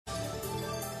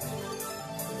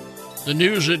The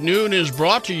news at noon is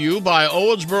brought to you by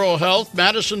Owensboro Health,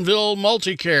 Madisonville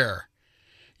Multicare.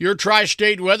 Your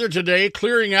tri-state weather today,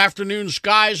 clearing afternoon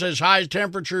skies as high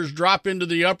temperatures drop into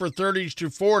the upper 30s to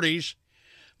 40s.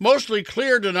 Mostly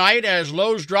clear tonight as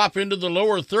lows drop into the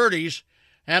lower 30s.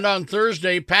 And on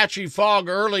Thursday, patchy fog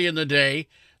early in the day,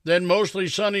 then mostly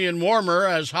sunny and warmer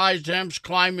as high temps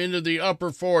climb into the upper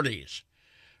 40s.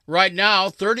 Right now,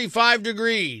 35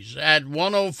 degrees at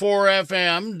 104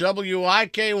 FM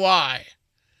WIKY.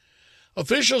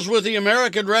 Officials with the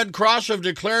American Red Cross have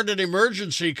declared an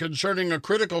emergency concerning a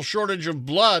critical shortage of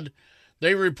blood.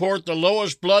 They report the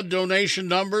lowest blood donation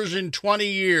numbers in 20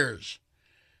 years.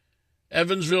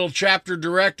 Evansville Chapter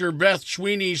Director Beth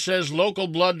Sweeney says local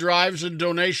blood drives and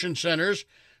donation centers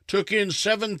took in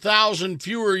 7,000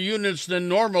 fewer units than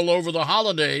normal over the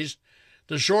holidays.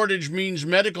 The shortage means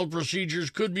medical procedures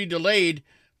could be delayed,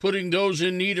 putting those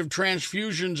in need of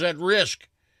transfusions at risk.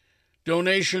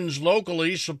 Donations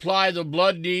locally supply the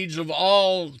blood needs of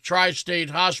all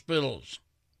tri-state hospitals.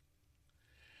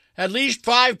 At least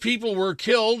 5 people were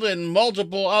killed and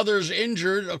multiple others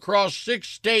injured across 6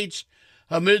 states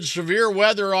amid severe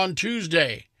weather on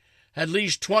Tuesday. At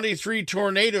least 23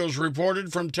 tornadoes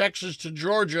reported from Texas to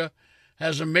Georgia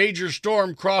as a major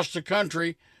storm crossed the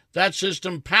country, that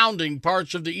system pounding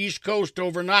parts of the East Coast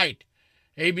overnight.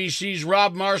 ABC's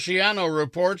Rob Marciano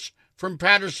reports from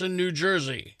Paterson, New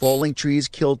Jersey. Falling trees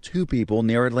killed 2 people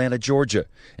near Atlanta, Georgia,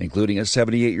 including a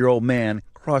 78-year-old man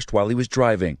crushed while he was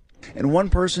driving, and 1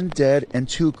 person dead and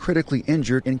 2 critically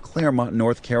injured in Claremont,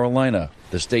 North Carolina.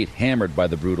 The state hammered by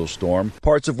the brutal storm.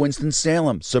 Parts of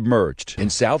Winston-Salem submerged. In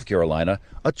South Carolina,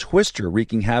 a twister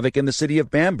wreaking havoc in the city of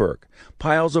Bamberg.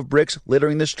 Piles of bricks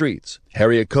littering the streets.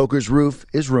 Harriet Coker's roof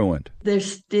is ruined.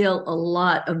 There's still a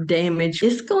lot of damage.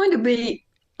 It's going to be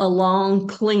a long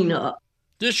cleanup.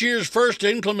 This year's first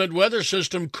inclement weather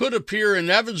system could appear in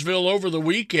Evansville over the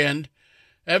weekend.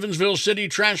 Evansville City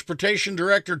Transportation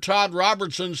Director Todd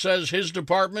Robertson says his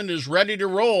department is ready to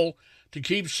roll to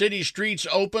keep city streets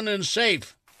open and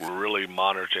safe. We're really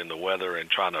monitoring the weather and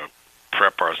trying to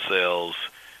prep ourselves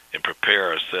and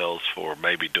prepare ourselves for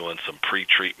maybe doing some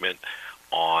pre-treatment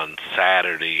on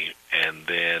Saturday and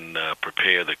then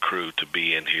prepare the crew to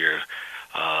be in here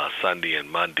Sunday and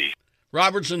Monday.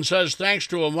 Robertson says thanks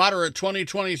to a moderate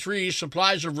 2023,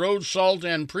 supplies of road salt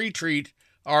and pre-treat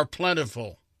are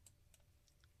plentiful.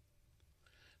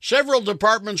 Several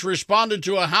departments responded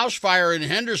to a house fire in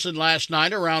Henderson last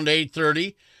night around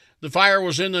 8:30. The fire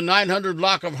was in the 900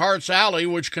 block of Harts Alley,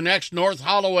 which connects North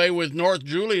Holloway with North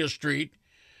Julia Street.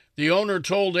 The owner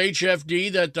told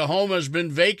HFD that the home has been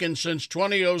vacant since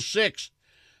 2006.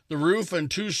 The roof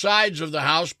and 2 sides of the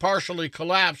house partially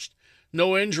collapsed.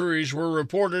 No injuries were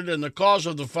reported, and the cause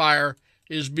of the fire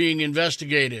is being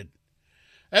investigated.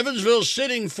 Evansville's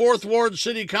sitting 4th Ward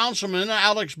City Councilman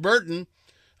Alex Burton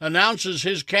announces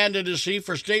his candidacy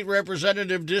for State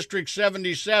Representative District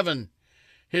 77.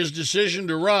 His decision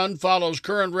to run follows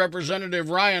current Representative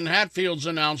Ryan Hatfield's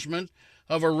announcement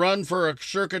of a run for a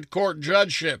circuit court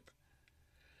judgeship.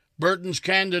 Burton's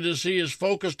candidacy is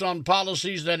focused on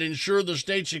policies that ensure the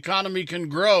state's economy can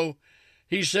grow.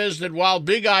 He says that while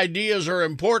big ideas are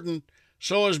important,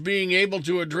 so is being able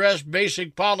to address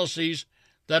basic policies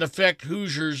that affect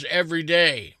Hoosiers every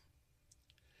day.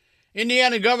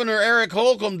 Indiana Governor Eric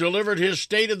Holcomb delivered his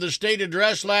State of the State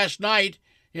address last night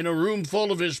in a room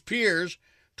full of his peers.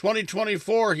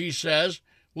 2024, he says,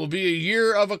 will be a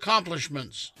year of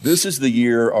accomplishments. This is the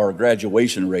year our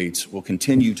graduation rates will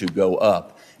continue to go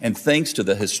up, and thanks to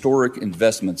the historic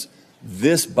investments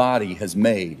this body has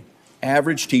made,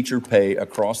 average teacher pay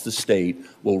across the state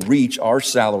will reach our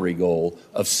salary goal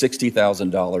of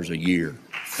 $60,000 a year.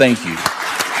 Thank you.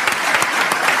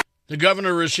 The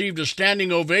governor received a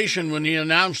standing ovation when he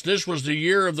announced this was the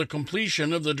year of the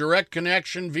completion of the direct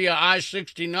connection via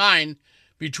I-69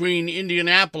 between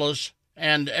Indianapolis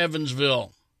and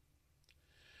Evansville.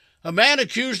 A man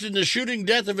accused in the shooting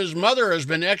death of his mother has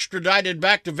been extradited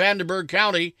back to Vanderburgh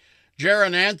County.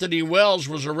 Jaron Anthony Wells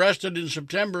was arrested in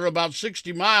September about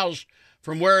 60 miles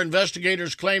from where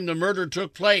investigators claim the murder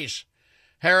took place.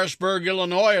 Harrisburg,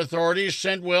 Illinois authorities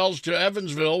sent Wells to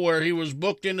Evansville, where he was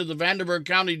booked into the Vanderburgh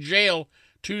County Jail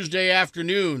Tuesday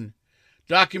afternoon.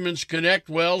 Documents connect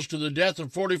Wells to the death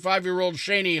of 45-year-old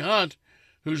Shani Hunt,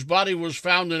 whose body was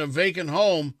found in a vacant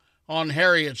home on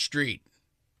Harriet Street.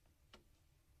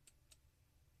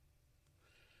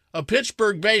 A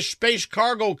Pittsburgh-based space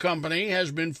cargo company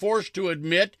has been forced to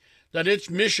admit that its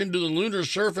mission to the lunar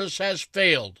surface has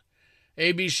failed.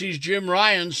 ABC's Jim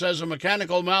Ryan says a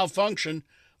mechanical malfunction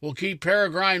will keep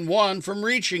Peregrine 1 from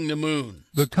reaching the moon.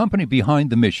 The company behind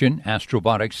the mission,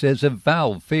 Astrobotic, says a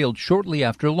valve failed shortly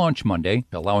after launch Monday,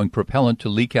 allowing propellant to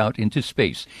leak out into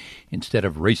space. Instead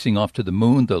of racing off to the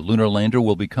moon, the lunar lander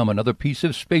will become another piece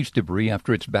of space debris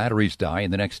after its batteries die in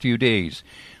the next few days.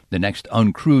 The next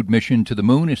uncrewed mission to the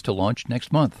moon is to launch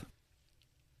next month.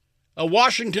 A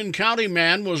Washington County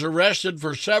man was arrested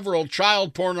for several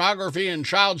child pornography and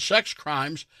child sex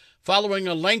crimes following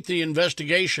a lengthy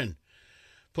investigation.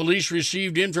 Police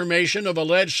received information of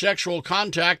alleged sexual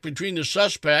contact between the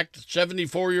suspect,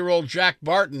 74-year-old Jack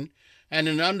Barton, and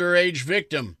an underage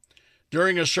victim.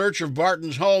 During a search of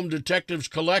Barton's home, detectives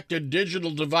collected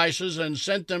digital devices and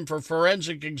sent them for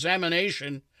forensic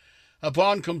examination.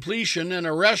 Upon completion, an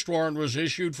arrest warrant was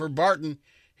issued for Barton.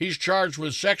 He's charged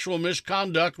with sexual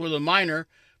misconduct with a minor,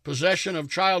 possession of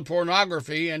child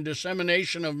pornography, and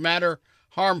dissemination of matter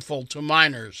harmful to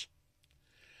minors.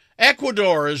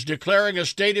 Ecuador is declaring a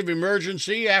state of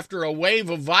emergency after a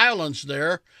wave of violence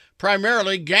there,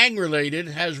 primarily gang-related,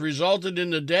 has resulted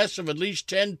in the deaths of at least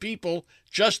 10 people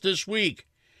just this week.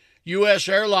 U.S.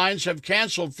 airlines have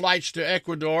canceled flights to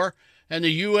Ecuador, and the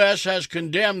U.S. has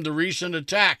condemned the recent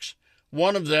attacks,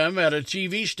 one of them at a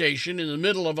TV station in the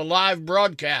middle of a live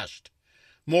broadcast.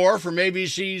 More from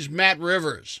ABC's Matt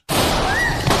Rivers.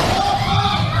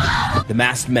 The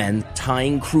masked men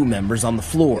tying crew members on the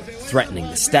floor, threatening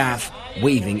the staff,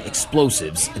 waving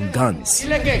explosives and guns.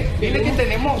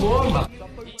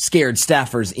 Scared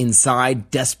staffers inside,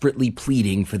 desperately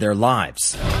pleading for their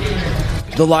lives.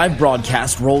 The live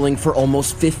broadcast rolling for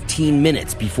almost 15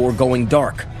 minutes before going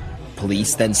dark.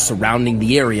 Police then surrounding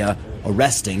the area,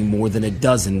 arresting more than a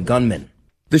dozen gunmen.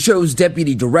 The show's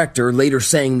deputy director later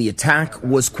saying the attack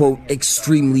was, quote,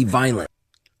 extremely violent.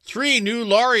 3 new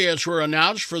laureates were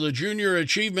announced for the Junior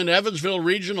Achievement Evansville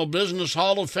Regional Business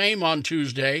Hall of Fame on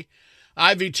Tuesday.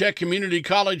 Ivy Tech Community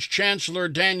College Chancellor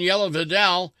Daniela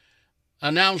Vidal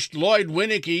announced Lloyd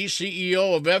Winnicky,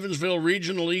 CEO of Evansville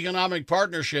Regional Economic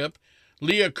Partnership,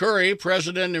 Leah Curry,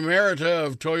 President Emerita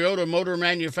of Toyota Motor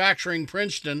Manufacturing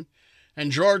Princeton,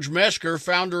 and George Mesker,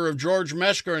 founder of George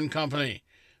Mesker and Company.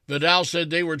 Vidal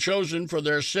said they were chosen for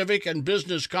their civic and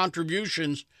business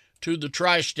contributions to the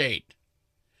tri-state.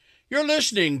 You're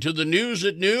listening to the news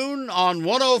at noon on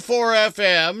 104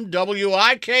 FM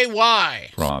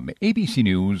WIKY. From ABC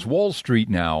News, Wall Street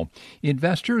now.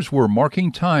 Investors were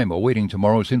marking time awaiting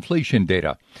tomorrow's inflation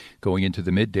data. Going into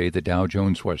the midday, the Dow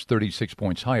Jones was 36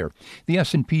 points higher. The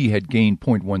S&P had gained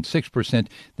 0.16%.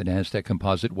 The Nasdaq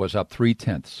Composite was up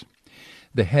 0.3.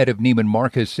 The head of Neiman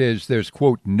Marcus says there's,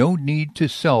 quote, no need to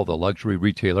sell the luxury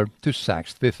retailer to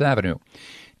Saks Fifth Avenue.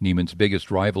 Neiman's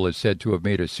biggest rival is said to have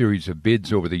made a series of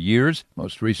bids over the years,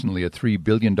 most recently a $3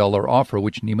 billion offer,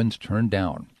 which Neiman's turned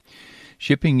down.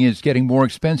 Shipping is getting more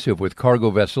expensive, with cargo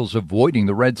vessels avoiding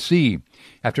the Red Sea.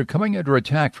 After coming under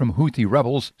attack from Houthi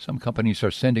rebels, some companies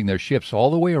are sending their ships all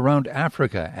the way around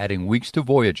Africa, adding weeks to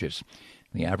voyages.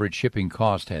 The average shipping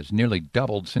cost has nearly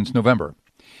doubled since November.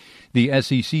 The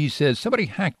SEC says somebody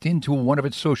hacked into one of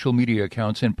its social media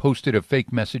accounts and posted a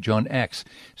fake message on X,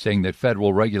 saying that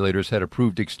federal regulators had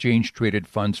approved exchange-traded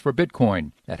funds for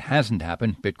Bitcoin. That hasn't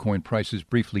happened. Bitcoin prices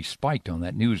briefly spiked on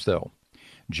that news, though.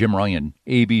 Jim Ryan,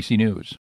 ABC News.